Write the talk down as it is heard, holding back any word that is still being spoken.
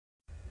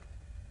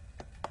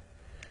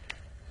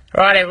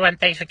Right, everyone,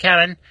 thanks for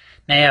coming.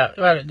 Now,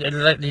 well,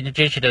 let me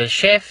introduce you to the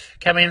chef.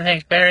 Come in,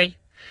 thanks, Barry.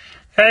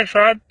 Thanks,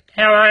 Rod.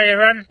 How are you,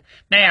 everyone?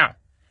 Now,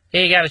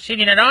 here you go to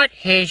Sydney tonight.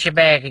 Here's your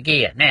bag of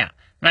gear. Now,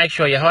 make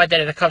sure you hide that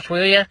if the cops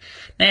will you.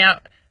 Now,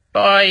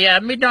 by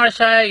midnight or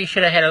so, you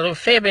should have had a little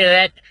fair bit of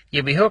that.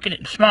 You'll be hooking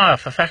it. Smile,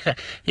 for fuck's sake.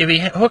 You'll be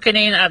hooking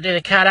in up to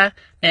the cutter.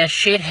 Now,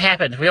 shit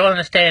happens. We all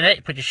understand that.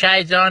 You put your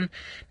shades on.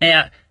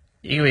 Now,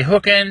 you'll be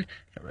hooking.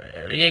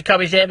 Yeah,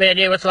 copies out, man.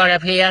 Yeah, what's it like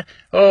up here?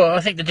 Oh,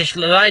 I think the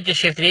load just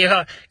shifted here.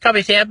 Oh,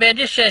 copies out, man.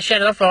 Just shut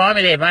it off behind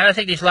me there, mate. I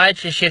think this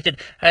load's just shifted.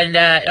 And,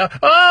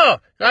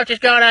 I've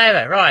just gone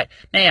over. Right.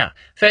 Now,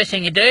 first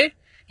thing you do,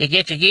 you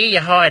get your gear, you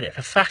hide it.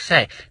 For fuck's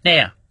sake.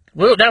 Now,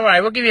 don't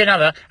worry, we'll give you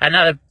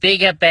another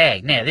bigger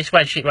bag. Now, this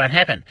shit won't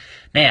happen.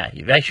 Now,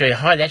 you make sure you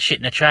hide that shit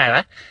in the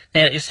trailer.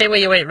 Now, you see where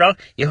you went wrong?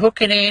 You're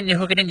hooking in,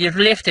 you've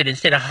lifted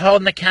instead of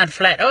holding the cunt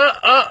flat.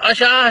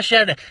 I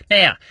showed it.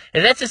 Now,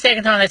 if that's the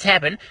second time that's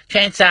happened,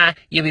 chances are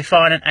you'll be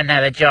finding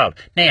another job.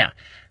 Now,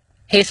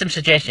 here's some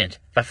suggestions.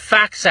 For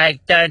fuck's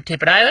sake, don't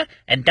tip it over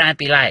and don't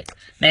be late.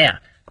 Now,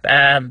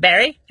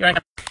 Barry, you want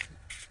to...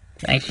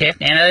 Thanks, Chef.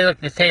 Now, look,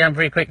 let's tell you I'm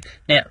pretty quick.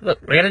 Now, look,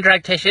 we're going to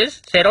drug test you.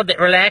 Settle,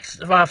 relax.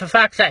 Well, for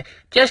fuck's sake,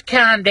 just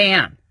calm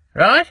down,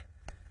 right?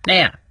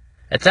 Now,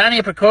 it's only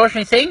a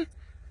precautionary thing.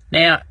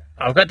 Now,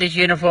 I've got this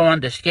uniform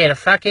on to scare the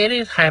fuck out of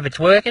you. Hope it's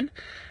working.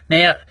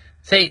 Now,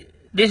 see,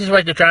 this is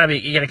what you're trying to be.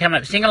 You're going to come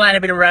up single lane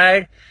a bit of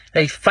road.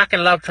 These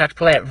fucking log trucks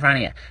pull out in front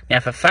of you. Now,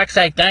 for fuck's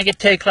sake, don't get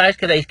too close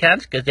to these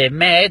cunts, because they're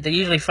mad. They're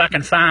usually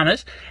fucking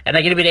farmers, and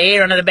they get a bit of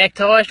air under the back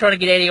tyres trying to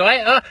get out of your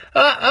way.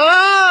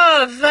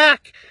 Oh,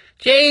 fuck.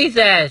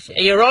 Jesus, are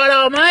you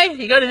right, old mate?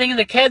 You got anything in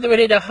the cab that we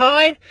need to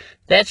hide?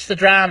 That's the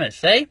dramas,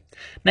 see?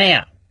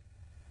 Now,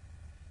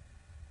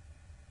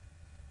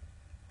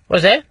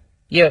 what's that?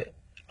 We've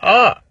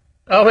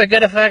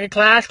got a fucking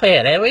class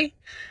cloud, have we?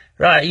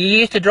 Right, you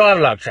used to drive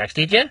log trucks,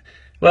 did you?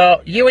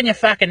 Well, you and your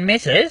fucking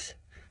missus...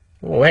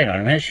 Oh, hang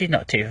on a minute, she's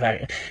not too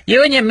fucking...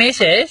 You and your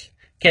missus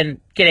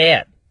can get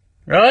out,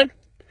 right?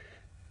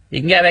 You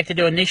can go back to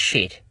doing this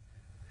shit.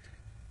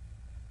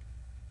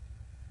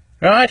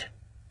 Right?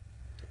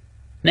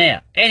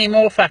 Now, any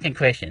more fucking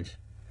questions?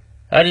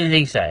 I didn't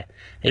think so.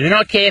 If you're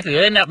not careful,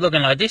 you'll end up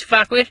looking like this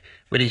fuckwit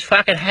with his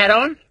fucking hat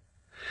on.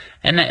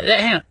 And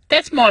hang on,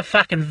 that's my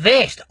fucking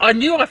vest. I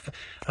knew I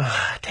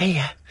tell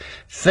you,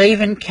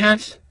 thieving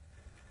cunts.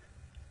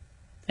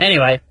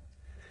 Anyway,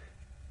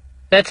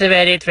 that's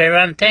about it for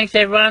everyone. Thanks,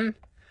 everyone.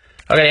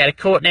 I've got to go to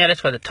court now,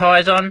 that's why the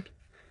tie's on.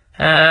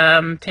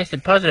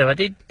 Tested positive, I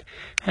did.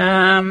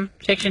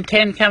 Section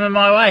 10 coming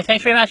my way.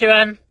 Thanks very much,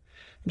 everyone.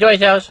 Enjoy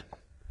yourselves.